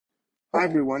Hi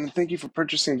everyone, and thank you for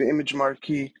purchasing the Image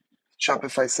Marquee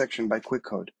Shopify section by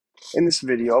qwiqode. In this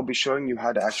video, I'll be showing you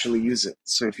how to actually use it.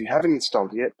 So if you haven't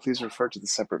installed it yet, please refer to the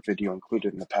separate video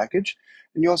included in the package,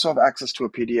 and you also have access to a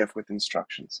PDF with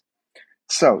instructions.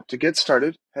 So to get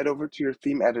started, head over to your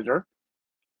theme editor,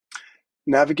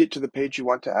 navigate to the page you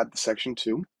want to add the section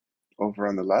to. Over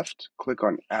on the left, click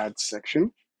on Add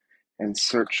Section, and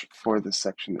search for the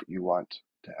section that you want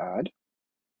to add.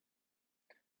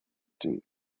 Do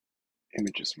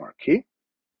Images Marquee.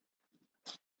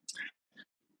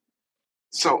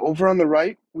 So over on the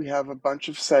right, we have a bunch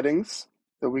of settings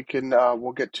that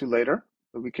we'll get to later,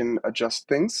 that we can adjust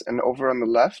things. And over on the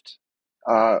left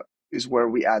is where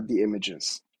we add the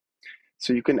images.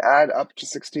 So you can add up to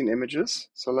 16 images.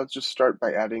 So let's just start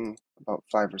by adding about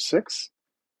 5 or 6.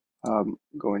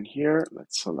 Go in here,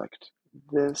 let's select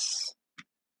this.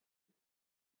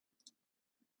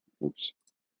 Oops,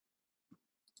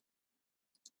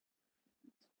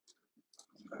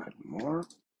 add more.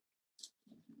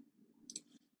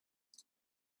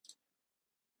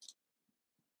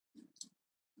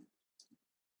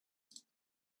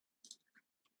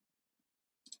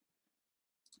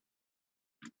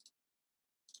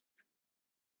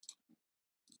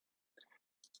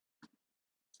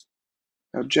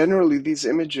 Now generally these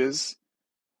images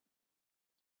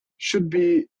should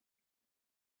be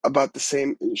about the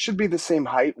same, it should be the same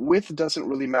height. Width doesn't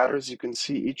really matter. As you can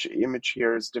see, each image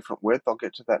here is different width. I'll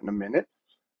get to that in a minute.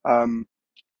 Um,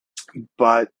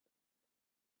 but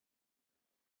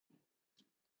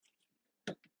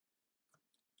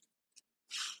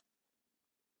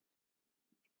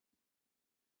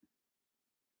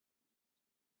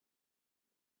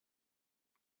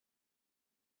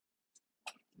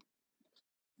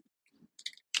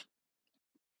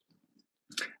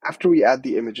after we add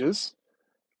the images,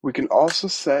 we can also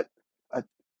set a,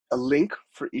 a link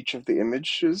for each of the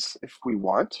images if we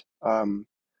want.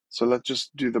 So let's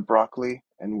just do the broccoli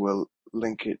and we'll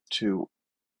link it to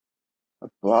a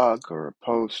blog or a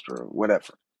post or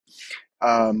whatever.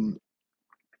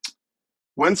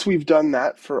 Once we've done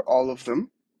that for all of them,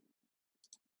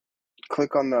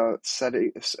 click on the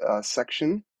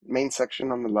main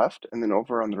section on the left, and then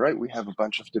over on the right, we have a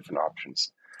bunch of different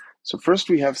options. So first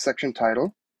we have section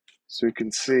title. So you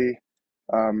can see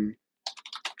the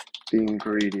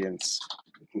ingredients,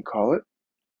 you can call it.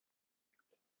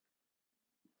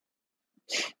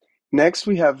 Next,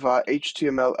 we have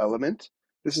HTML element.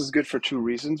 This is good for two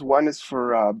reasons. One is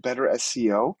for better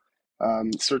SEO.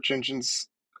 Search engines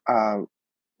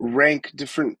rank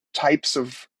different types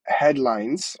of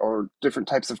headlines or different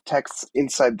types of texts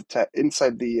inside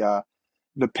the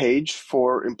page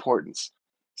for importance.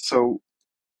 So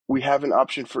we have an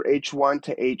option for H1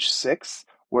 to H6,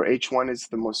 where H1 is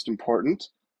the most important,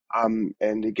 and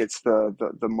it gets the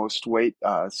most weight.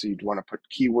 So you'd want to put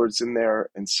keywords in there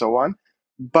and so on.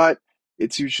 But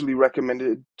it's usually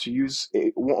recommended to use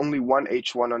only one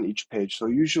H1 on each page. So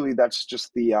usually that's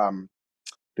just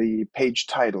the page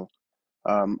title.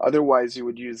 Otherwise, you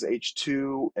would use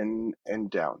H2 and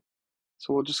down.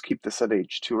 So we'll just keep this at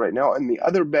H2 right now. And the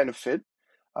other benefit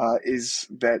is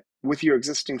that with your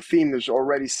existing theme, there's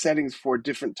already settings for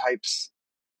different types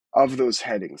of those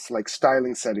headings, like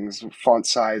styling settings, font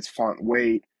size, font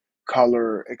weight,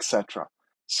 color, etc.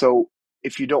 So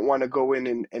if you don't want to go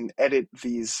in and edit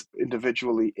these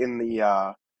individually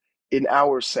in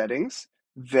our settings,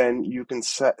 then you can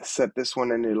set this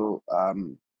one and it'll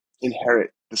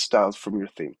inherit the styles from your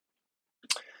theme.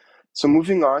 So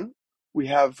moving on, we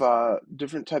have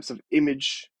different types of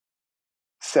image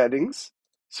settings.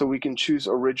 So we can choose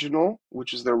original,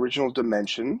 which is the original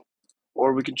dimension,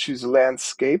 or we can choose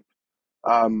landscape.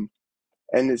 And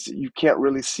you can't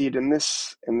really see it in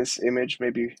this image.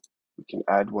 Maybe we can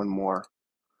add one more.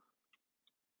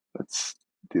 Let's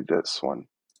do this one,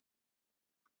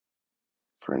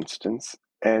 for instance,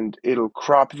 and it'll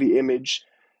crop the image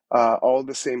all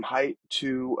the same height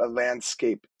to a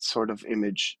landscape sort of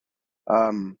image.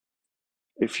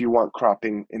 If you want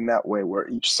cropping in that way, where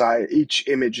each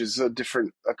image is a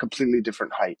completely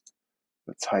different height.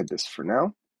 Let's hide this for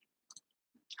now.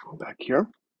 Go back here.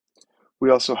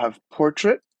 We also have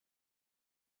portrait.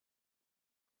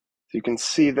 So you can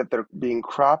see that they're being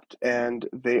cropped and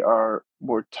they are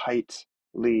more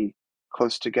tightly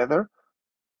close together.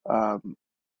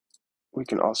 We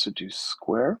can also do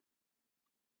square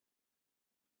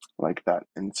like that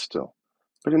and still.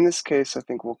 But in this case, I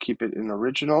think we'll keep it in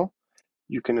original.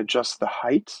 You can adjust the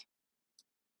height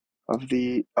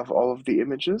of all of the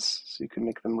images, so you can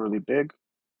make them really big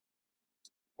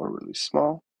or really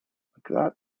small, like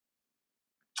that.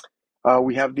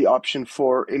 We have the option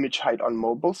for image height on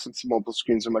mobile. Since mobile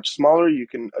screens are much smaller, you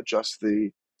can adjust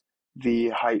the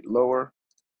height lower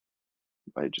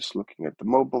by just looking at the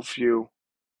mobile view.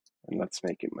 And let's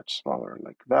make it much smaller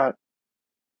like that.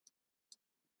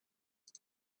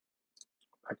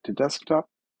 Back to desktop.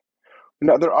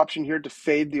 Another option here to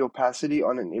fade the opacity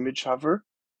on an image hover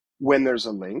when there's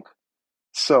a link.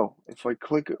 So if I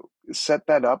click set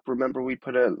that up, remember we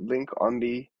put a link on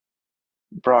the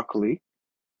broccoli.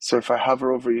 So if I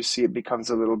hover over, you see it becomes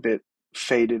a little bit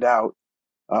faded out,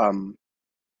 and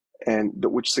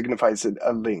which signifies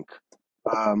a link.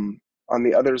 On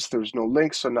the others, there's no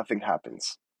link, so nothing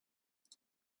happens.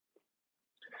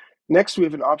 Next, we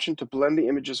have an option to blend the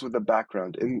images with a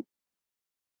background. In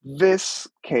this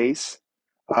case,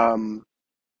 we'll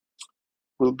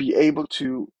be able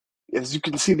to, as you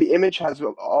can see, the image has,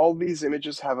 all these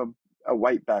images have a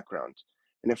white background.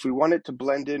 And if we want it to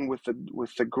blend in with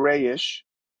the grayish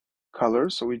color,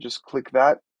 so we just click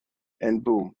that and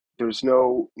boom, there's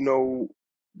no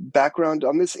background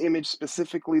on this image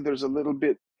specifically. There's a little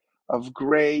bit of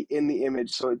gray in the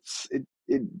image, so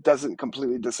it doesn't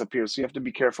completely disappear. So you have to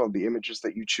be careful of the images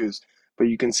that you choose, but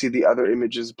you can see the other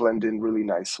images blend in really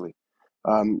nicely.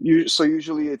 So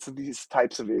usually it's these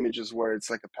types of images where it's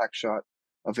like a pack shot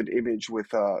of an image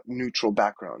with a neutral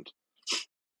background,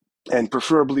 and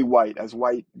preferably white, as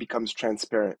white becomes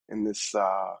transparent in this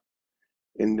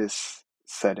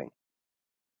setting.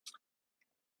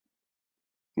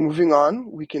 Moving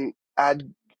on, we can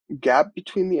add gap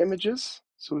between the images,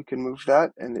 so we can move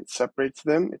that and it separates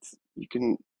them. You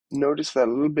can notice that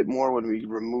a little bit more when we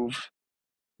remove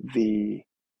the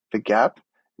gap.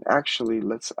 Actually,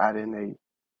 let's add in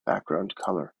a background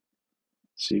color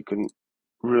so you can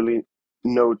really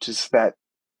notice that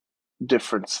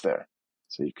difference there.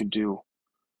 So you could do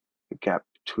the gap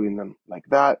between them like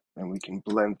that, and we can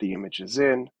blend the images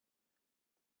in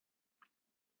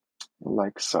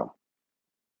like so.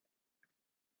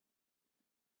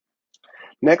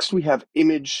 Next, we have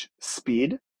image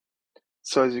speed.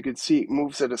 So as you can see, it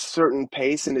moves at a certain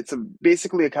pace, and it's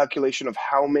basically a calculation of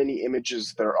how many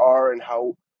images there are and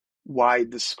how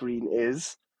wide the screen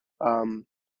is. The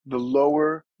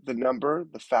lower the number,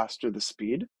 the faster the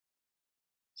speed,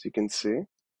 as you can see.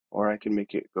 Or I can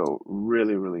make it go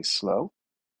really, really slow,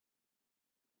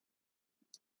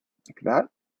 like that.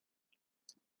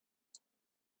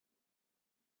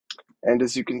 And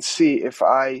as you can see, if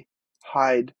I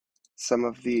hide some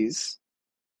of these,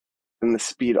 then the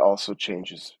speed also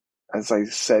changes. As I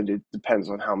said, it depends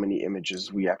on how many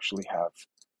images we actually have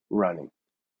running.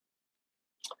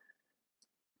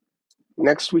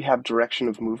 Next, we have direction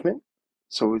of movement.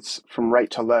 So it's from right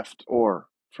to left or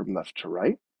from left to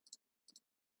right.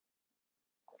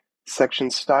 Section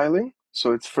styling.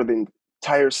 So it's for the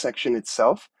entire section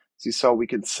itself. As you saw, we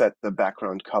can set the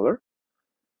background color.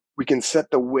 We can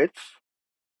set the width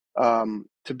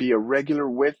to be a regular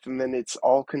width, and then it's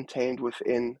all contained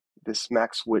within this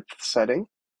max width setting.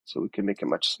 So we can make it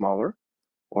much smaller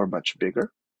or much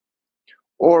bigger.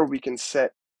 Or we can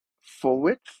set full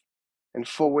width, and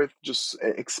full width just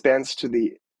expands to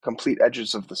the complete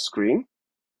edges of the screen.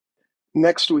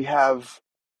 Next, we have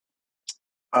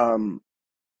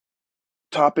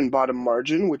top and bottom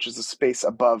margin, which is the space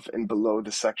above and below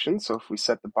the section. So if we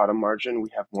set the bottom margin, we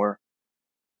have more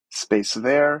space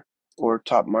there, or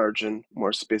top margin,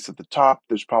 more space at the top.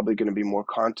 There's probably going to be more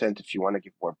content if you want to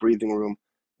give more breathing room,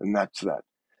 and that's that.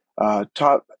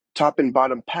 Top and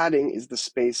bottom padding is the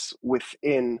space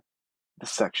within the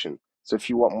section. So if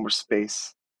you want more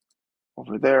space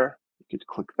over there, you could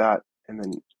click that, and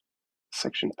then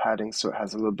section padding, so it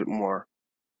has a little bit more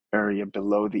area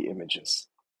below the images,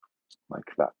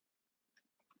 like that.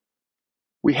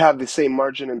 We have the same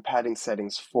margin and padding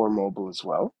settings for mobile as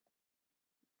well,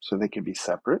 so they can be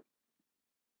separate.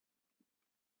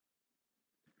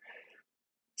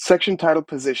 Section title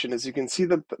position, as you can see,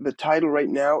 the title right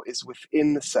now is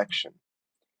within the section.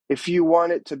 If you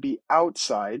want it to be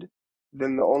outside,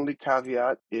 then the only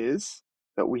caveat is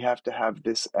that we have to have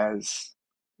this as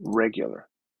regular,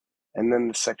 and then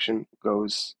the section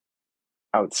goes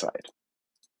outside.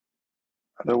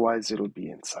 Otherwise, it'll be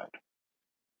inside.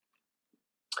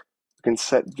 You can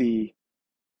set the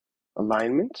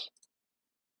alignment.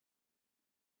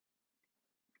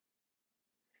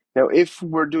 Now, if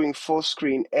we're doing full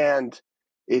screen and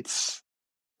it's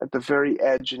at the very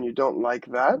edge and you don't like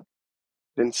that,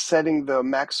 then setting the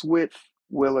max width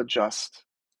will adjust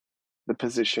the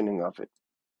positioning of it.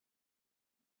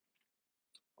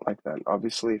 Like that.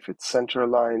 Obviously, if it's center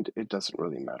aligned, it doesn't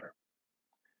really matter.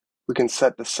 We can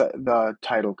set the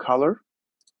title color.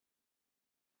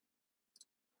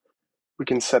 We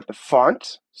can set the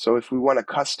font. So if we want a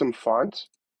custom font,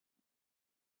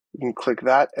 we can click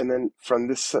that, and then from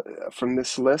this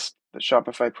list that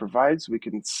Shopify provides, we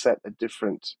can set a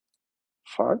different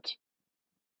font.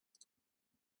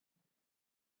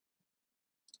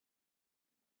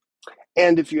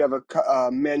 And if you have a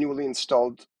manually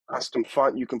installed custom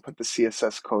font, you can put the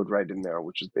CSS code right in there,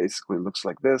 which is basically looks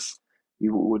like this.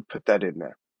 You would put that in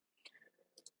there.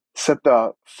 Set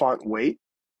the font weight.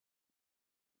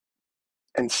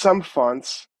 And some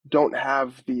fonts don't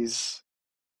have these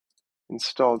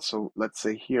installed. So let's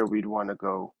say here we'd want to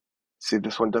go, see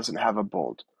this one doesn't have a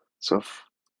bold. So if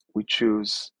we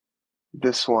choose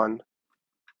this one,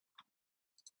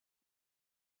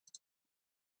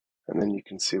 and then you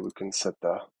can see we can set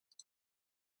the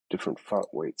different font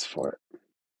weights for it.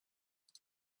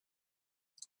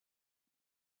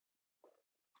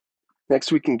 Next,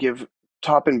 we can give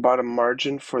top and bottom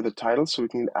margin for the title, so we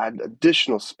can add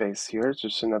additional space here. It's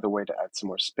just another way to add some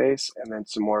more space, and then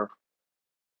some more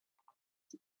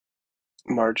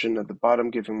margin at the bottom,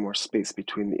 giving more space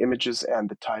between the images and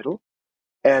the title.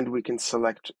 And we can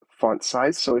select font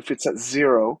size. So if it's at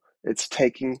 0, it's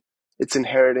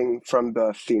inheriting from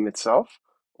the theme itself,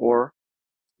 or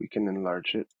we can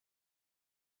enlarge it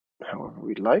however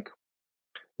we'd like.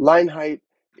 Line height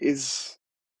is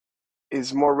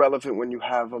more relevant when you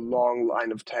have a long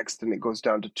line of text and it goes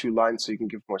down to 2 lines, so you can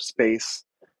give more space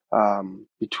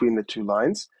between the 2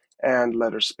 lines. And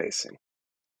letter spacing,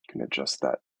 you can adjust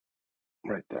that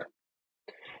right there.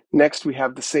 Next, we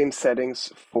have the same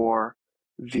settings for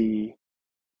the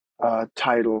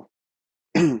title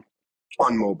on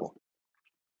mobile.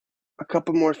 A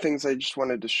couple more things I just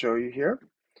wanted to show you here.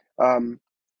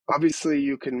 Obviously,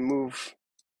 you can move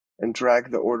and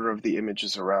drag the order of the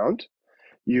images around.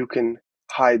 You can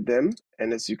hide them,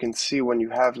 and as you can see, when you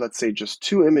have, let's say, just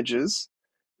 2 images,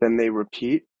 then they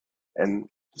repeat and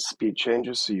the speed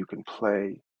changes, so you can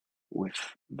play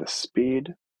with the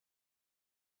speed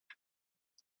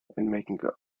and make it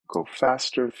go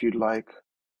faster if you'd like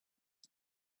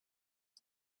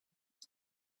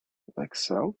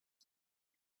so.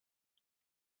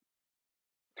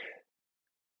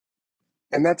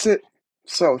 And that's it.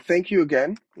 So thank you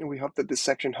again, and we hope that this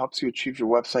section helps you achieve your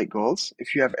website goals.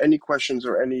 If you have any questions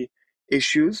or any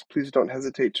issues, please don't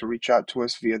hesitate to reach out to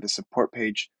us via the support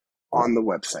page on the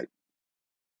website.